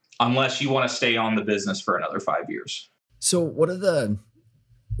unless you want to stay on the business for another 5 years. So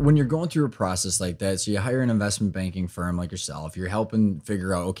when you're going through a process like that, so you hire an investment banking firm like yourself, you're helping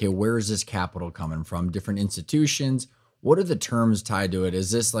figure out, okay, where is this capital coming from? Different institutions. What are the terms tied to it?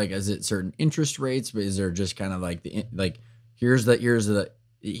 Is it certain interest rates? But is there just kind of here's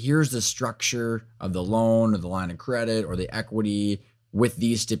the structure of the loan or the line of credit or the equity with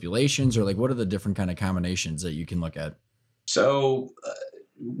these stipulations, or what are the different kind of combinations that you can look at? So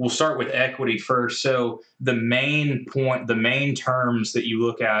we'll start with equity first. So the main terms that you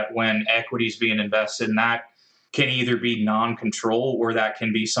look at when equity is being invested, and that can either be non-control or that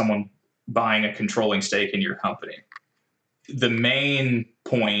can be someone buying a controlling stake in your company. The main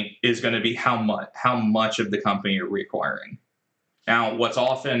point is going to be how much of the company you're reacquiring. Now, what's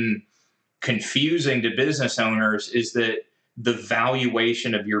often confusing to business owners is that the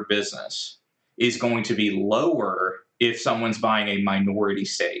valuation of your business is going to be lower if someone's buying a minority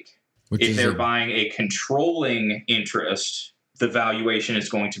stake. If they're buying a controlling interest, the valuation is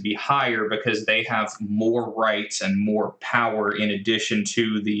going to be higher because they have more rights and more power in addition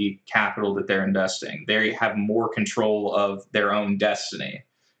to the capital that they're investing. They have more control of their own destiny,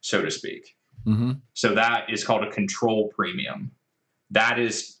 so to speak. Mm-hmm. So that is called a control premium. That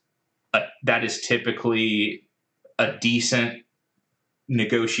is typically a decent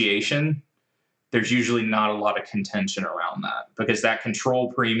negotiation. There's usually not a lot of contention around that because that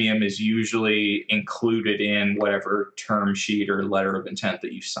control premium is usually included in whatever term sheet or letter of intent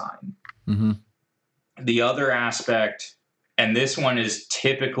that you sign. Mm-hmm. The other aspect, and this one is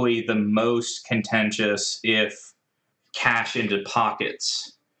typically the most contentious if cash into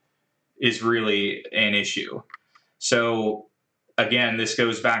pockets is really an issue. So again, this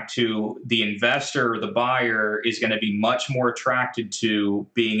goes back to the investor or the buyer is going to be much more attracted to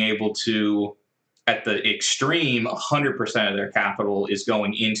being able to, at the extreme, 100% of their capital is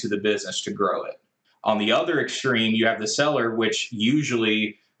going into the business to grow it. On the other extreme, you have the seller, which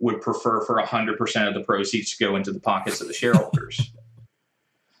usually would prefer for 100% of the proceeds to go into the pockets of the shareholders.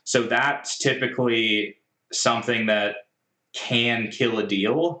 So that's typically something that can kill a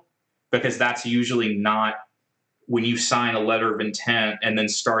deal, because that's usually not, when you sign a letter of intent and then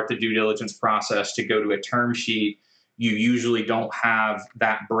start the due diligence process to go to a term sheet, you usually don't have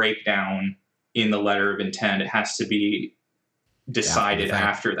that breakdown in the letter of intent. It has to be decided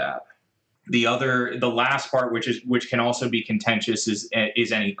after that. The last part, which can also be contentious, is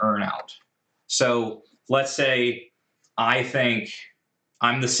any earnout. So let's say I think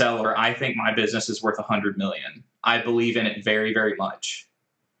I'm the seller. I think my business is worth $100 million. I believe in it very, very much.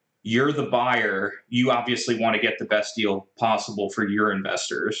 You're the buyer. You obviously want to get the best deal possible for your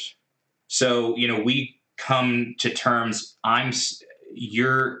investors. So, we come to terms. I'm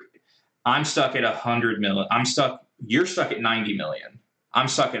stuck at 100 million. You're stuck at 90 million. I'm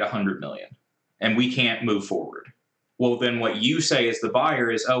stuck at 100 million, and we can't move forward. Well, then what you say as the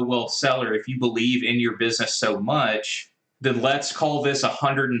buyer is, oh, well, seller, if you believe in your business so much, then let's call this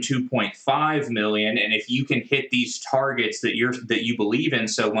 102.5 million. And if you can hit these targets that you believe in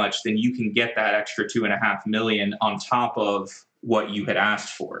so much, then you can get that extra 2.5 million on top of what you had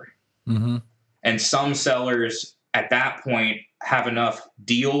asked for. Mm-hmm. And some sellers at that point have enough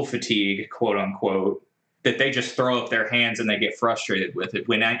deal fatigue, quote unquote, that they just throw up their hands and they get frustrated with it.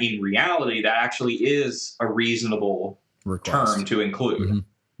 When in reality, that actually is a reasonable term to include.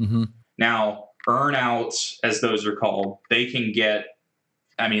 Mm-hmm. Mm-hmm. Now, earnouts, as those are called, they can get,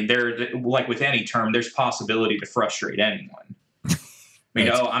 they're like with any term, there's possibility to frustrate anyone.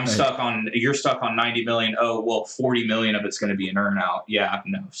 You're stuck on 90 million. Oh, well, 40 million of it's going to be an earnout. Yeah,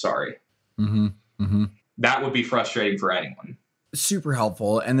 no, sorry. Mm-hmm. Mm-hmm. That would be frustrating for anyone. Super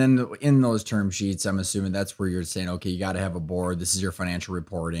helpful. And then in those term sheets, I'm assuming that's where you're saying, okay, you got to have a board. This is your financial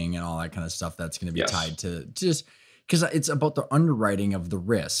reporting and all that kind of stuff that's going to be tied to just because it's about the underwriting of the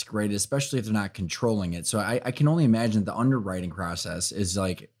risk, right? Especially if they're not controlling it. So I can only imagine the underwriting process is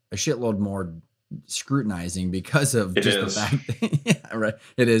like a shitload more scrutinizing because of the fact that, yeah, right.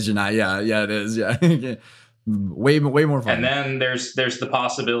 It is. You're not. Yeah, it is. Yeah. way more fun. And then there's the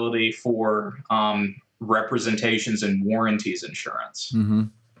possibility for representations and warranties insurance, mm-hmm.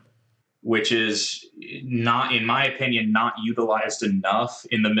 which is not, in my opinion, not utilized enough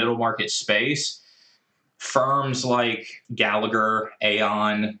in the middle market space. Firms like Gallagher,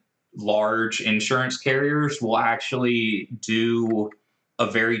 Aon, large insurance carriers will actually do a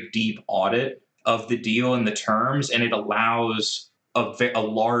very deep audit of the deal and the terms, and it allows a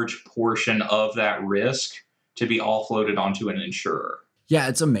large portion of that risk to be offloaded onto an insurer. Yeah,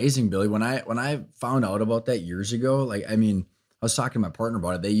 it's amazing, Billy. When I found out about that years ago, I was talking to my partner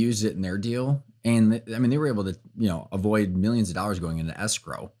about it. They used it in their deal, and they were able to, avoid millions of dollars going into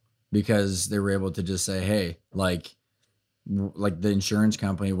escrow because they were able to just say, hey, like the insurance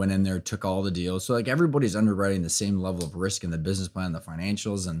company went in there, took all the deals. So everybody's underwriting the same level of risk in the business plan, the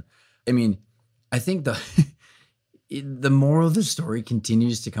financials. And I think the moral of the story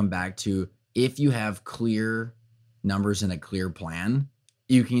continues to come back to, if you have clear numbers and a clear plan,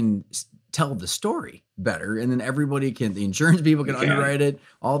 you can tell the story better. And then the insurance people can underwrite it.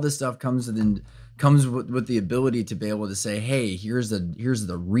 All this stuff comes with the ability to be able to say, hey, here's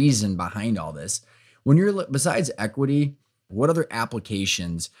the reason behind all this. When you're, besides equity, what other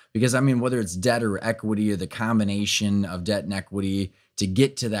applications? Because whether it's debt or equity or the combination of debt and equity to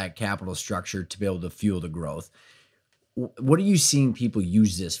get to that capital structure to be able to fuel the growth, what are you seeing people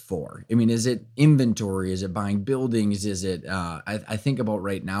use this for? Is it inventory? Is it buying buildings? Is it, I think about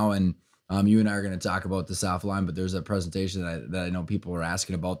right now, and you and I are going to talk about this offline, but there's a presentation that I know people are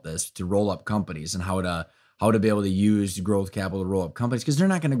asking about this, to roll up companies and how to be able to use growth capital to roll up companies, because they're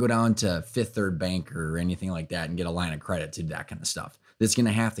not going to go down to Fifth Third Bank or anything like that and get a line of credit to that kind of stuff. That's going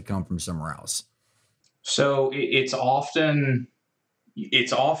to have to come from somewhere else. So it's often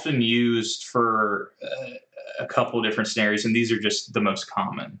used for a couple of different scenarios, and these are just the most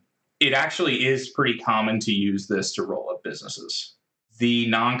common. It actually is pretty common to use this to roll up businesses. The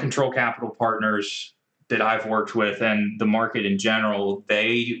non-control capital partners that I've worked with and the market in general,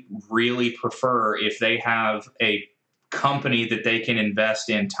 they really prefer if they have a company that they can invest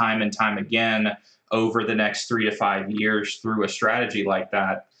in time and time again over the next 3 to 5 years through a strategy like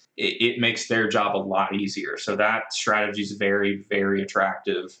that, it makes their job a lot easier. So that strategy is very, very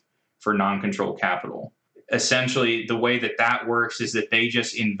attractive for non-control capital. Essentially, the way that that works is that they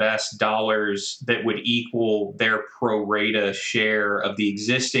just invest dollars that would equal their pro rata share of the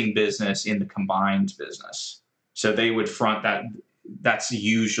existing business in the combined business. So they would front that. That's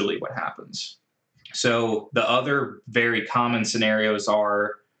usually what happens. So the other very common scenarios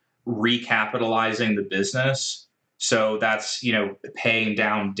are recapitalizing the business. So that's, paying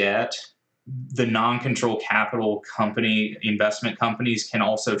down debt. The non-control capital company investment companies can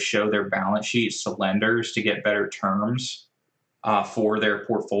also show their balance sheets to lenders to get better terms for their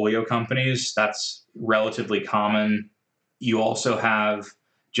portfolio companies. That's relatively common. You also have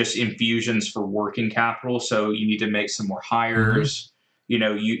just infusions for working capital. So you need to make some more hires.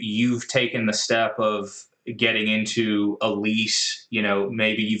 Mm-hmm. You've taken the step of getting into a lease.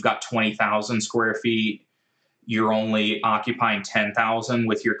 Maybe you've got 20,000 square feet. You're only occupying 10,000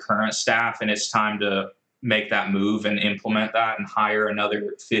 with your current staff, and it's time to make that move and implement that and hire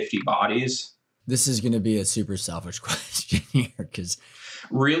another 50 bodies. This is going to be a super selfish question here, because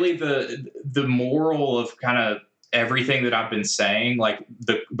really the moral of kind of everything that I've been saying, like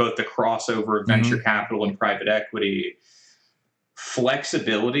both the crossover of venture mm-hmm. capital and private equity,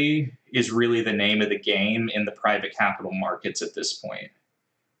 flexibility is really the name of the game in the private capital markets at this point.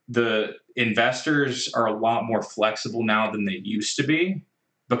 The investors are a lot more flexible now than they used to be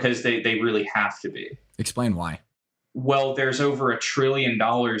because they really have to be. Explain why. Well, there's over $1 trillion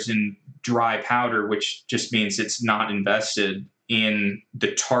in dry powder, which just means it's not invested in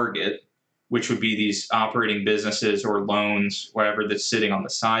the target, which would be these operating businesses or loans, whatever, that's sitting on the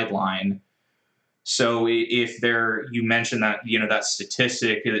sideline. So if you mentioned that, that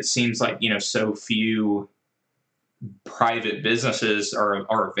statistic, it seems like, so few private businesses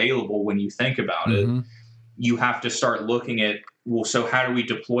are available when you think about mm-hmm. it. You have to start looking at, well, so how do we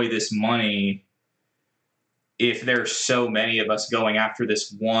deploy this money if there's so many of us going after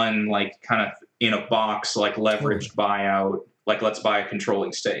this one, like kind of in a box, like leveraged buyout, like let's buy a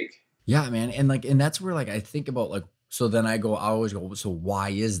controlling stake. Yeah, man. And that's where I think about so then I always go, so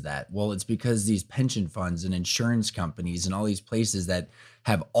why is that? Well, it's because these pension funds and insurance companies and all these places that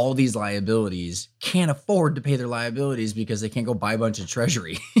have all these liabilities can't afford to pay their liabilities because they can't go buy a bunch of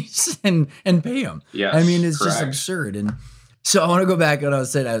treasuries and pay them. Yes, I mean, it's correct. Just absurd. And so I want to go back and I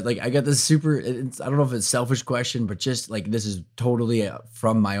was saying, I got this I don't know if it's a selfish question, but just this is totally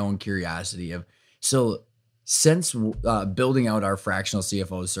from my own curiosity so since building out our fractional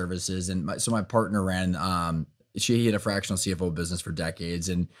CFO services, and my partner ran, he had a fractional CFO business for decades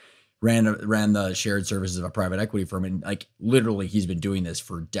and ran the shared services of a private equity firm. And literally he's been doing this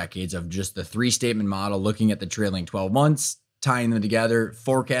for decades of just the 3-statement model, looking at the trailing 12 months, tying them together,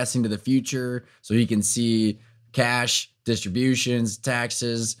 forecasting to the future so he can see cash, distributions,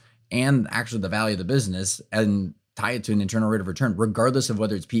 taxes, and actually the value of the business and tie it to an internal rate of return, regardless of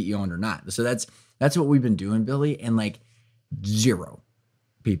whether it's PE owned or not. So that's what we've been doing, Billy. And 0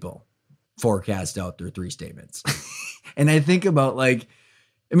 people forecast out their 3 statements. And I think about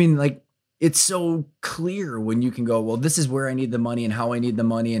it's so clear when you can go, well, this is where I need the money and how I need the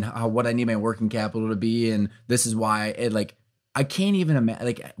money and what I need my working capital to be. And this is why I can't even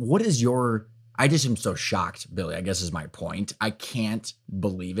imagine, what is I just am so shocked, Billy, I guess is my point. I can't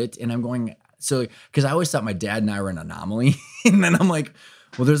believe it. And I'm going, because I always thought my dad and I were an anomaly. And then I'm like,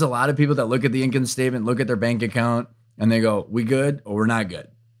 well, there's a lot of people that look at the income statement, look at their bank account, and they go, we good or we're not good.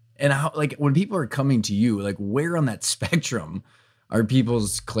 And how, when people are coming to you, where on that spectrum are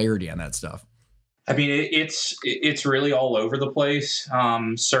people's clarity on that stuff? I mean, it's really all over the place.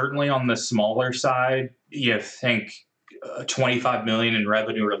 Certainly on the smaller side, you think 25 million in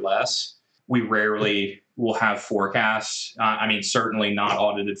revenue or less. We rarely will have forecasts. Certainly not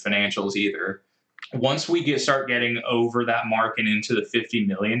audited financials either. Once we start getting over that mark and into the 50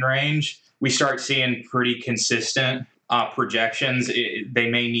 million range, we start seeing pretty consistent projections. They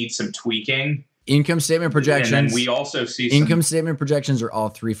may need some tweaking. Income statement projections. And then we also see income statement projections are all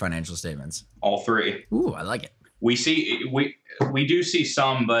 3 financial statements. All 3. Ooh, I like it. We do see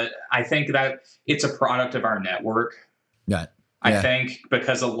some, but I think that it's a product of our network. Yeah. I think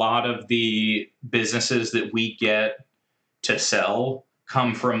because a lot of the businesses that we get to sell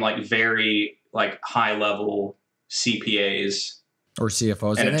come from very high level CPAs or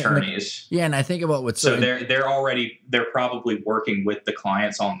CFOs and attorneys. And I think about what's so they're probably working with the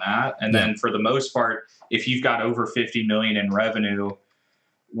clients on that. And then for the most part, if you've got over 50 million in revenue,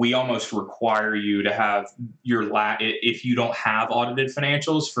 we almost require you to have if you don't have audited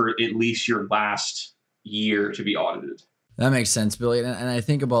financials, for at least your last year to be audited. That makes sense, Billy. And I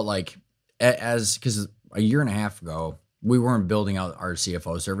think about because a year and a half ago, we weren't building out our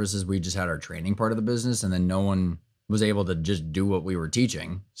CFO services. We just had our training part of the business, and then no one was able to just do what we were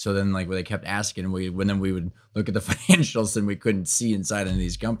teaching. So then when they kept asking, we would look at the financials and we couldn't see inside of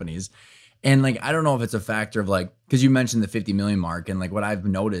these companies. And I don't know if it's a factor of because you mentioned the 50 million mark, and what I've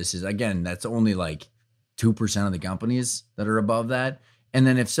noticed is, again, that's only 2% of the companies that are above that. And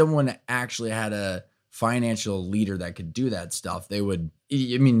then if someone actually had a financial leader that could do that stuff,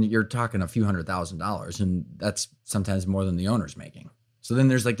 you're talking a few $100,000, and that's sometimes more than the owner's making. So then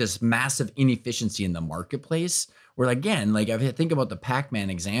there's this massive inefficiency in the marketplace where, again, if I think about the Pac-Man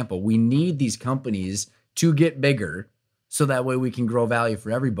example, we need these companies to get bigger so that way we can grow value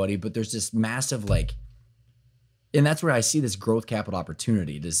for everybody. But there's this massive and that's where I see this growth capital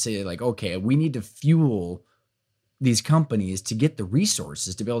opportunity to say okay, we need to fuel these companies to get the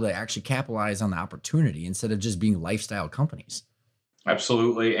resources to be able to actually capitalize on the opportunity instead of just being lifestyle companies.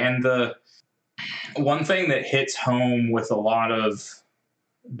 Absolutely. And the one thing that hits home with a lot of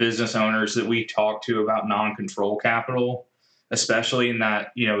business owners that we talk to about non-control capital, especially in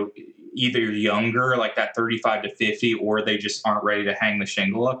that, either younger, that 35 to 50, or they just aren't ready to hang the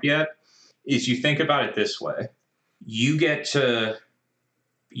shingle up yet, is you think about it this way. You get to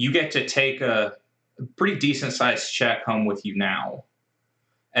take a pretty decent sized check home with you now.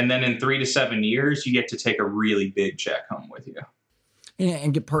 And then in 3 to 7 years, you get to take a really big check home with you.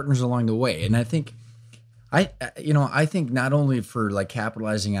 And get partners along the way. And I think, I think not only for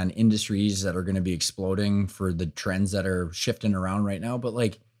capitalizing on industries that are going to be exploding for the trends that are shifting around right now, but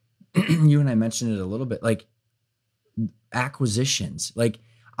you and I mentioned it a little bit, acquisitions.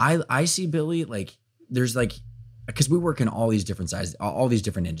 I see, Billy, there's because we work in all these different sizes, all these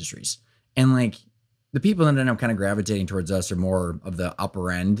different industries. And the people that end up kind of gravitating towards us are more of the upper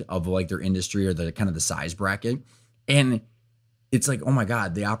end of their industry or the kind of the size bracket. And it's oh my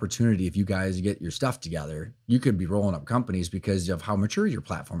God, the opportunity, if you guys get your stuff together, you could be rolling up companies because of how mature your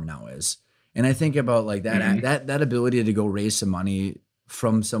platform now is. And I think about that ability to go raise some money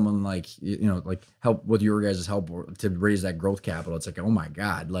from someone help with your guys' help to raise that growth capital. It's oh my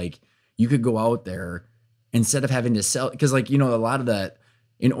God, you could go out there instead of having to sell, because a lot of that,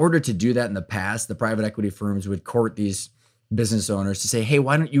 in order to do that in the past, the private equity firms would court these business owners to say, hey,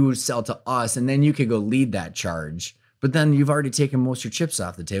 why don't you sell to us? And then you could go lead that charge. But then you've already taken most of your chips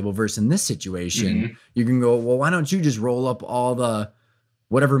off the table, versus in this situation, you can go, well, why don't you just roll up all the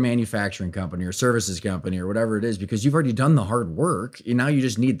whatever manufacturing company or services company or whatever it is, because you've already done the hard work. And now you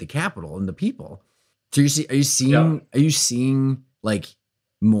just need the capital and the people. So are you seeing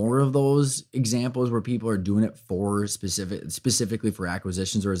more of those examples where people are doing it for specifically for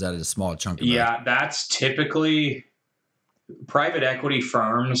acquisitions, or is that a small chunk of it? Yeah, that's typically private equity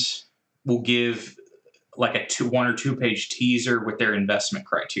firms will give a 1 or 2 page teaser with their investment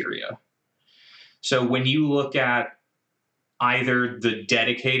criteria. So when you look at either the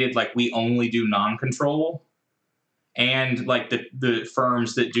dedicated, we only do non-control, and the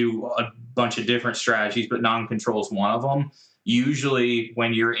firms that do a bunch of different strategies, but non-control is one of them. Usually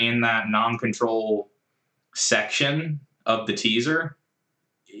when you're in that non-control section of the teaser,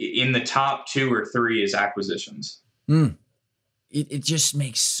 in the top 2 or 3 is acquisitions. It just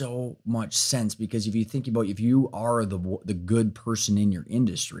makes so much sense, because if you think about, if you are the good person in your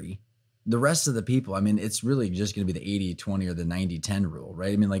industry, the rest of the people, it's really just going to be the 80-20 or the 90-10 rule,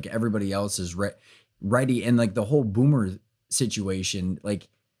 right? Everybody else is ready. And the whole boomer situation,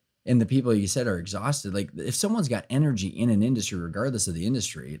 and the people you said are exhausted. If someone's got energy in an industry, regardless of the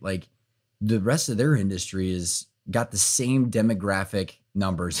industry, the rest of their industry is got the same demographic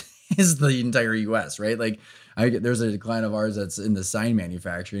numbers as the entire US, right? There's a client of ours that's in the sign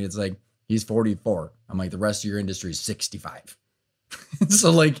manufacturing. It's he's 44. I'm the rest of your industry is 65.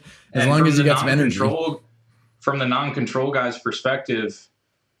 So as long as you got some energy. From the non-control guy's perspective,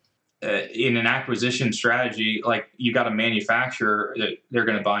 in an acquisition strategy, you got a manufacturer that they're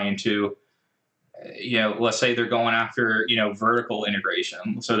going to buy into, let's say they're going after, vertical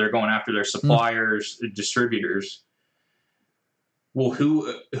integration. So they're going after their suppliers, distributors. Well,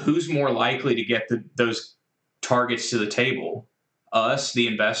 who's more likely to get those targets to the table? Us, the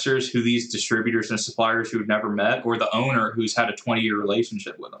investors, who these distributors and suppliers who have never met, or the owner who's had a 20-year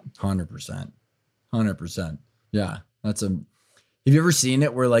relationship with them? 100%. Yeah. Have you ever seen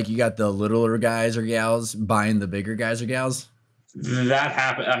it where you got the littler guys or gals buying the bigger guys or gals? That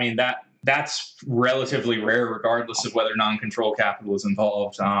happen. I mean, that's relatively rare, regardless of whether non-control capital is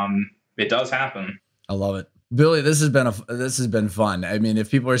involved. It does happen. I love it. Billy, this has been fun. I mean,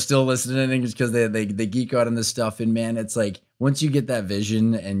 if people are still listening, it's because they geek out on this stuff. And man, it's like once you get that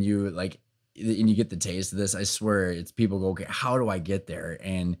vision and you get the taste of this, I swear it's people go, okay, how do I get there?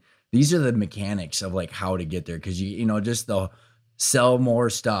 And these are the mechanics of like how to get there. Cause just the sell more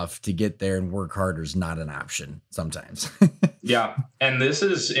stuff to get there and work harder is not an option sometimes. Yeah. And this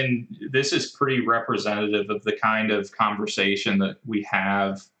is pretty representative of the kind of conversation that we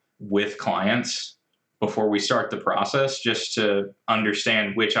have with clients before we start the process, just to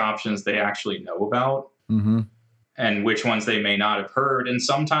understand which options they actually know about and which ones they may not have heard. And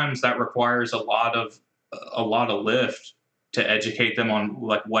sometimes that requires a lot of lift to educate them on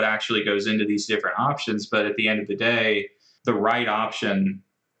like what actually goes into these different options. But at the end of the day, the right option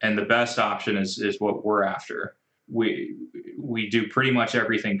and the best option is what we're after. We do pretty much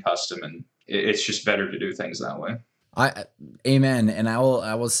everything custom, and it's just better to do things that way. Amen. And I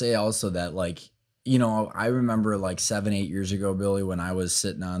will say also that I remember 7-8 years ago, Billy, when I was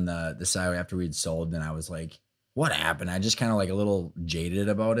sitting on the side after we'd sold, and I was like, what happened? I just kind of a little jaded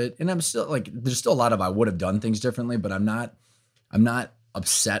about it. And I'm still there's still a lot of, I would have done things differently, but I'm not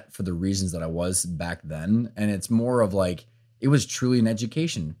upset for the reasons that I was back then. And it's more of it was truly an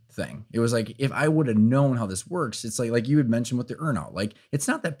education thing. It was if I would have known how this works, it's like you had mentioned with the earnout, it's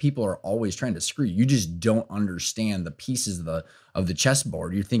not that people are always trying to screw you. You just don't understand the pieces of the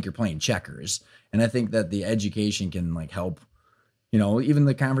chessboard. You think you're playing checkers. And I think that the education can help, even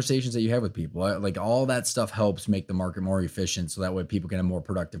the conversations that you have with people, all that stuff helps make the market more efficient. So that way people can have more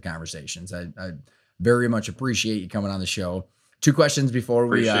productive conversations. I very much appreciate you coming on the show. 2 questions before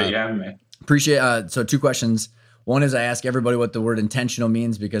we appreciate. So 2 questions. One is I ask everybody what the word intentional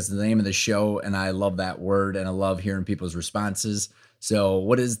means because it's the name of the show, and I love that word, and I love hearing people's responses. So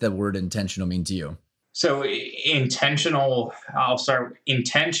what does the word intentional mean to you? So intentional,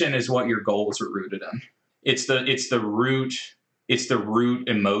 intention is what your goals are rooted in. It's the root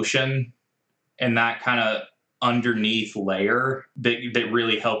emotion and that kind of underneath layer that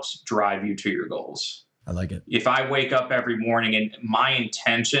really helps drive you to your goals. I like it. If I wake up every morning and my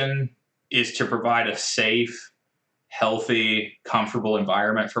intention is to provide a safe, healthy, comfortable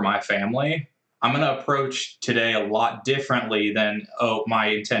environment for my family, I'm going to approach today a lot differently than, my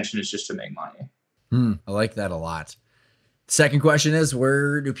intention is just to make money. I like that a lot. Second question is,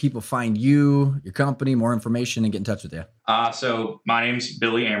 where do people find you, your company, more information, and get in touch with you? So my name's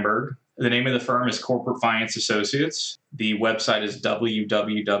Billy Amberg. The name of the firm is Corporate Finance Associates. The website is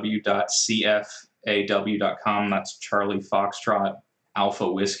www.cfaw.com. That's Charlie Foxtrot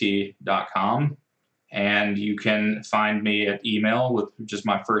Alpha Whiskey.com. And you can find me at email with just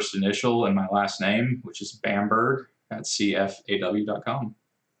my first initial and my last name, which is bamberg@cfaw.com.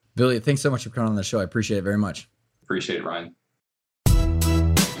 Billy, thanks so much for coming on the show. I appreciate it very much. Appreciate it, Ryan.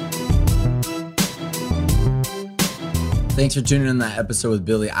 Thanks for tuning in that episode with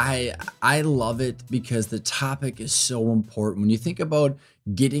Billy. I love it because the topic is so important. When you think about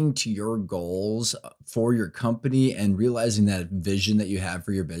getting to your goals for your company and realizing that vision that you have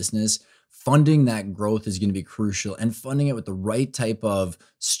for your business, funding that growth is going to be crucial, and funding it with the right type of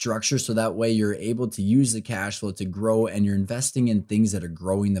structure. So that way you're able to use the cash flow to grow, and you're investing in things that are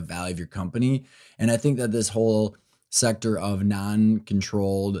growing the value of your company. And I think that this whole sector of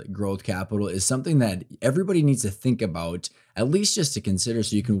non-controlled growth capital is something that everybody needs to think about, at least just to consider,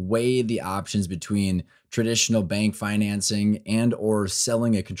 so you can weigh the options between traditional bank financing and or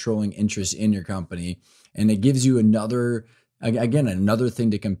selling a controlling interest in your company. And it gives you another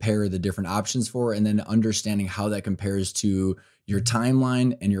thing to compare the different options for, and then understanding how that compares to your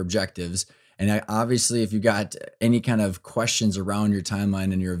timeline and your objectives. And obviously, if you got any kind of questions around your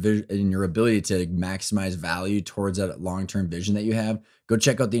timeline and your ability to maximize value towards that long-term vision that you have, go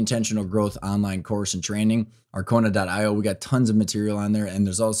check out the Intentional Growth online course and training, Arcona.io. We got tons of material on there. And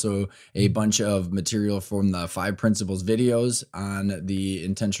there's also a bunch of material from the 5 Principles videos on the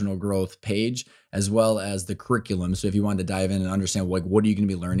Intentional Growth page, as well as the curriculum. So if you want to dive in and understand what are you going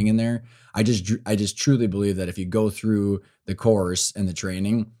to be learning in there, I just truly believe that if you go through the course and the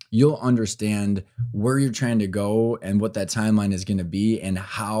training, you'll understand where you're trying to go and what that timeline is going to be and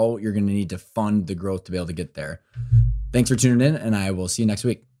how you're going to need to fund the growth to be able to get there. Thanks for tuning in, and I will see you next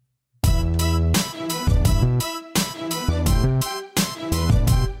week.